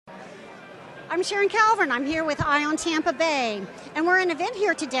I'm Sharon Calvin. I'm here with Eye on Tampa Bay, and we're at an event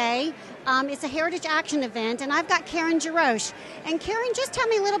here today. It's a Heritage Action event, and I've got Karen Jaroch. And Karen, just tell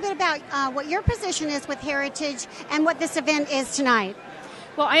me a little bit about what your position is with Heritage and what this event is tonight.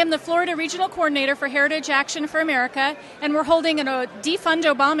 Well, I am the Florida Regional Coordinator for Heritage Action for America, and we're holding a Defund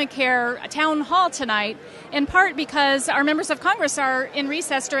Obamacare town hall tonight, in part because our members of Congress are in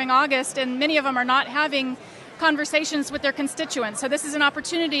recess during August, and many of them are not having conversations with their constituents. So this is an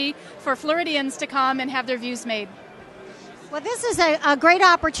opportunity for Floridians to come and have their views made. Well, this is a great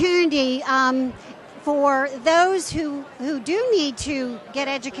opportunity for those who do need to get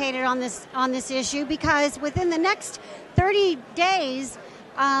educated on this issue, because within the next 30 days,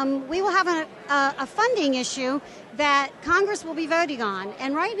 we will have a funding issue that Congress will be voting on.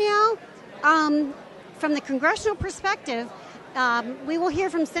 And right now, from the congressional perspective, we will hear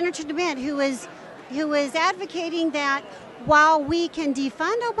from Senator DeMint, who is advocating that while we can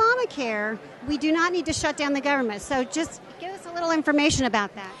defund Obamacare, we do not need to shut down the government. So just give us a little information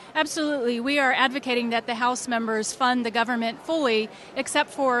about that. Absolutely. We are advocating that the House members fund the government fully, except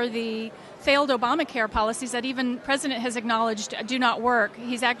for the failed Obamacare policies that even the President has acknowledged do not work.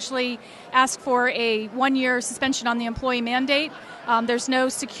 He's actually asked for a one-year suspension on the employee mandate. There's no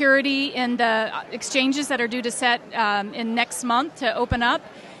security in the exchanges that are due to set in next month to open up.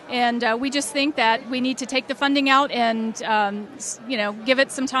 And we just think that we need to take the funding out and, give it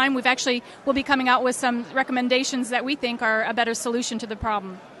some time. We'll be coming out with some recommendations that we think are a better solution to the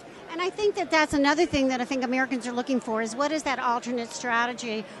problem. And I think that that's another thing that I think Americans are looking for is what is that alternate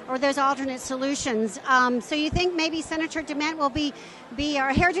strategy or those alternate solutions. So you think maybe Senator DeMint will be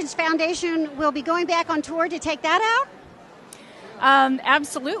our Heritage Foundation will be going back on tour to take that out?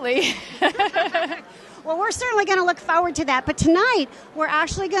 Absolutely. Well, we're certainly going to look forward to that. But tonight, we're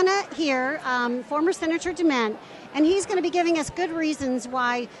actually going to hear former Senator DeMint, and he's going to be giving us good reasons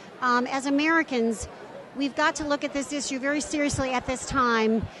why, as Americans, we've got to look at this issue very seriously at this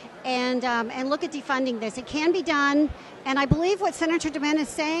time and look at defunding this. It can be done, and I believe what Senator DeMint is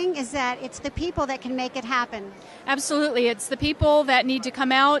saying is that it's the people that can make it happen. Absolutely. It's the people that need to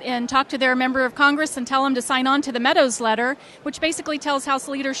come out and talk to their member of Congress and tell them to sign on to the Meadows letter, which basically tells House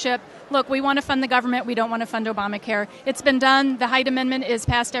leadership, look, we want to fund the government, we don't want to fund Obamacare. It's been done. The Hyde Amendment is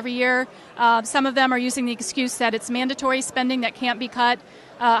passed every year. Some of them are using the excuse that it's mandatory spending that can't be cut.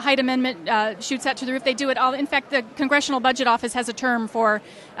 Hyde Amendment shoots that to the roof. They do it all. In fact, the Congressional Budget Office has a term for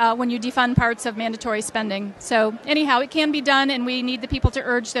when you defund parts of mandatory spending. So anyhow, it can be done, and we need the people to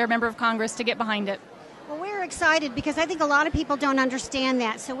urge their member of Congress to get behind it. Well, we're excited because I think a lot of people don't understand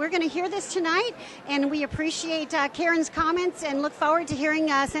that. So we're going to hear this tonight, and we appreciate Karen's comments and look forward to hearing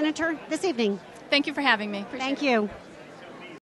Senator this evening. Thank you for having me. Thank you.